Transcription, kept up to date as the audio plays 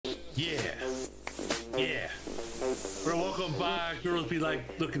Yeah. Yeah. Bro, welcome by. Girls be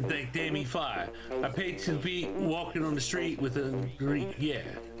like, looking like Dammy Fly. I paid to be walking on the street with a Greek. Yeah.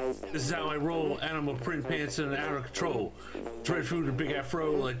 This is how I roll. Animal print pants and out of control. Dread food and big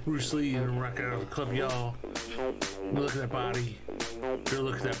afro like Bruce Lee and rocking out of the club, y'all. Look at that body. Girl,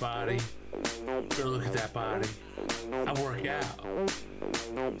 look at that body. Girl, look at that body. I work out.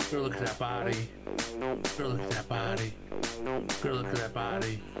 Girl, look at that body. Girl, look at that body. Girl, look at that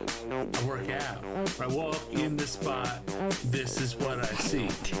body. I work out. I walk in the spot. This is what I see.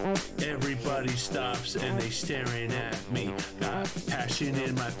 Everybody stops and they staring at me. Got passion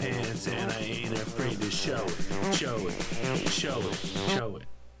in my pants and I ain't afraid to show it. Show it. Show it. Show it.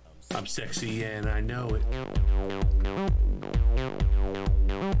 I'm sexy and I know it.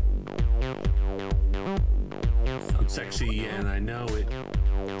 I'm sexy and I know it.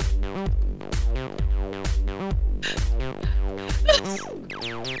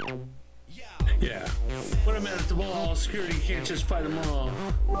 Yeah. When I'm at the mall, security can't just fight them all.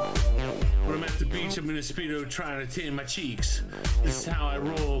 When I'm at the beach, I'm in a Speedo trying to tan my cheeks. This is how I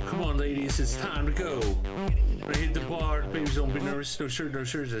roll. Come on, ladies, it's time to go. When I hit the bar, babies don't be nervous. No shirt, no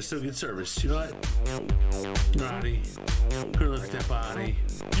shirts, I still get service. You know what? Naughty. Girl, look at that body.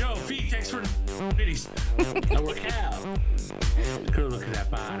 Yo, Fee, thanks for the bitties. I work out. Girl, look at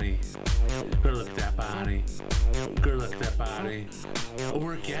that body. Girl, look at that body. Girl, look at that body. I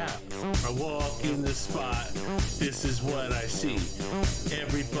work out. I walk in the spot. This is what I see.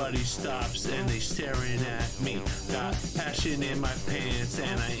 Everybody stops and they staring at me. Got passion in my pants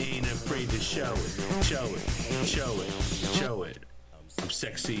and I ain't afraid to show it. Show it. Show it. Show it. I'm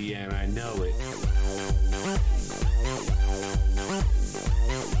sexy and I know it.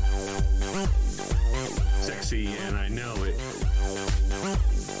 Sexy and I know it.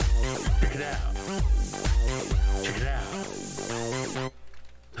 Check it out. Check it out.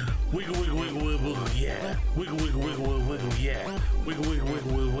 Wiggle, wiggle, wiggle, wiggle, yeah. Wiggle, wiggle, wiggle, wiggle, wiggle, yeah. Wiggle, wiggle,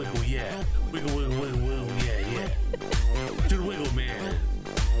 wiggle, wiggle, wiggle, yeah. Wiggle, wiggle, wiggle, wiggle, yeah, yeah. Do the wiggle, man.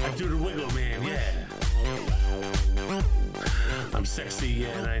 I do the wiggle, man, yeah. I'm sexy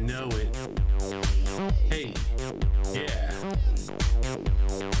and I know it. Hey, yeah.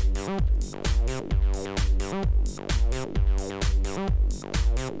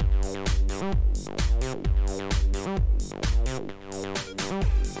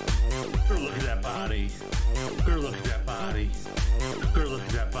 Girl, look at that body. Girl, look at that body. Girl, look at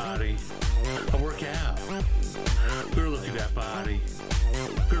that body. I work out. Girl, look at that body.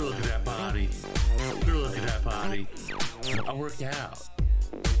 Girl, look at that body. Girl, look at that body. I work out.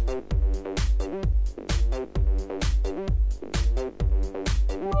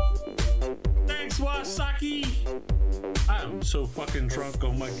 Thanks, Wasaki. I'm so fucking drunk.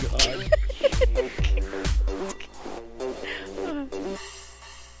 Oh my god.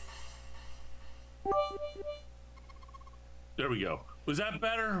 There we go. Was that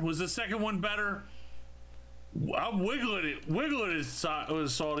better? Was the second one better? I'm wiggling it. Wiggling it,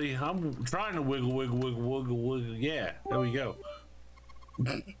 Salty. I'm trying to wiggle, wiggle, wiggle, wiggle, wiggle. Yeah, there we go.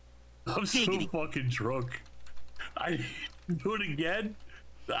 I'm so fucking drunk. I do it again.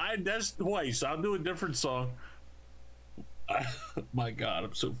 That's twice. I'll do a different song. My God,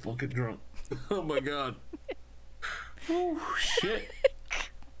 I'm so fucking drunk. Oh my God. Oh shit.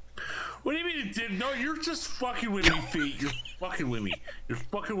 What do you mean it did? No, you're just fucking with me, feet. You're fucking with me. You're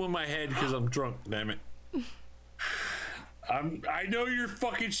fucking with my head because I'm drunk. Damn it. I know your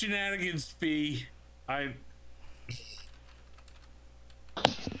fucking shenanigans, Fee.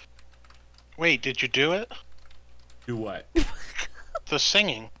 Wait, did you do it? Do what? The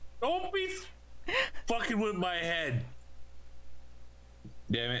singing. Don't be fucking with my head.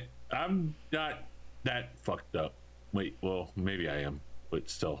 Damn it. I'm not that fucked up. Wait, well, maybe I am, but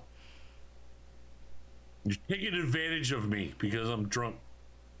still. You're taking advantage of me because I'm drunk.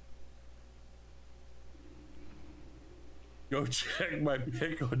 Go check my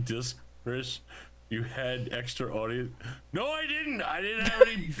pic on Disc, Chris. You had extra audience. No, I didn't. I didn't have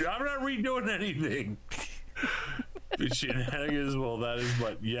any. I'm not redoing anything. The shenanigans, well, that is,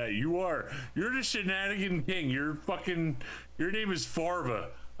 but yeah, you are. You're the shenanigan king. You're fucking. Your name is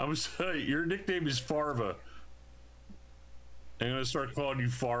Farva. I'm sorry. Your nickname is Farva. I'm gonna start calling you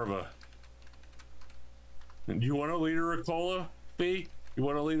Farva. Do you want a liter of cola, B? You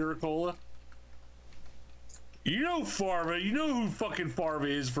want a liter of cola? You know Farva. You know who fucking Farva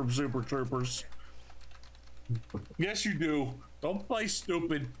is from Super Troopers. Yes, you do. Don't play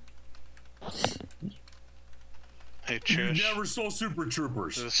stupid. Hey, Trish. You never saw Super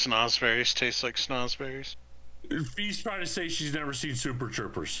Troopers. Does snozberries taste like snozberries? Fee's trying to say she's never seen Super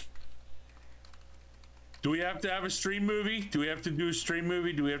Troopers. Do we have to have a stream movie? Do we have to do a stream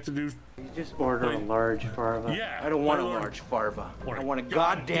movie? Do we have to do... You just order a large farva. Yeah. I don't want a large farva. I want a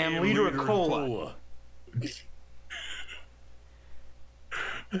goddamn liter of cola.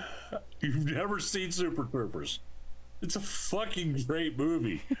 You've never seen Super Troopers. It's a fucking great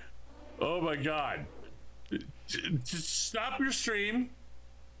movie. Oh my god. Just stop your stream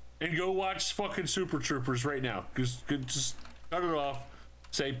and go watch fucking Super Troopers right now. Just cut it off.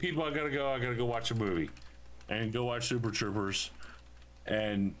 Say, people, I gotta go watch a movie. And go watch Super Troopers.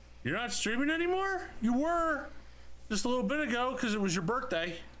 And you're not streaming anymore? You were just a little bit ago because it was your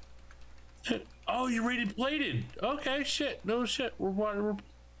birthday. Oh, you already played it. Okay, shit. No shit. We're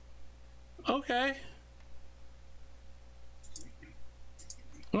okay.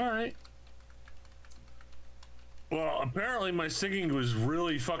 All right. Well, apparently my singing was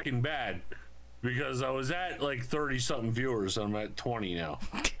really fucking bad because I was at like 30 something viewers. I'm at 20 now.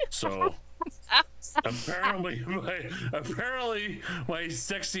 So apparently my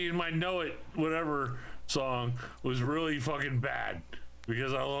Sexy and my Know It whatever song was really fucking bad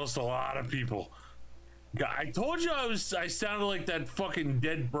because I lost a lot of people. I told you I sounded like that fucking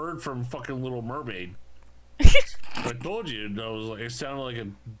dead bird from fucking Little Mermaid. I told you I sounded like a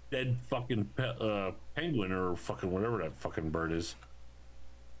dead fucking penguin or fucking whatever that fucking bird is.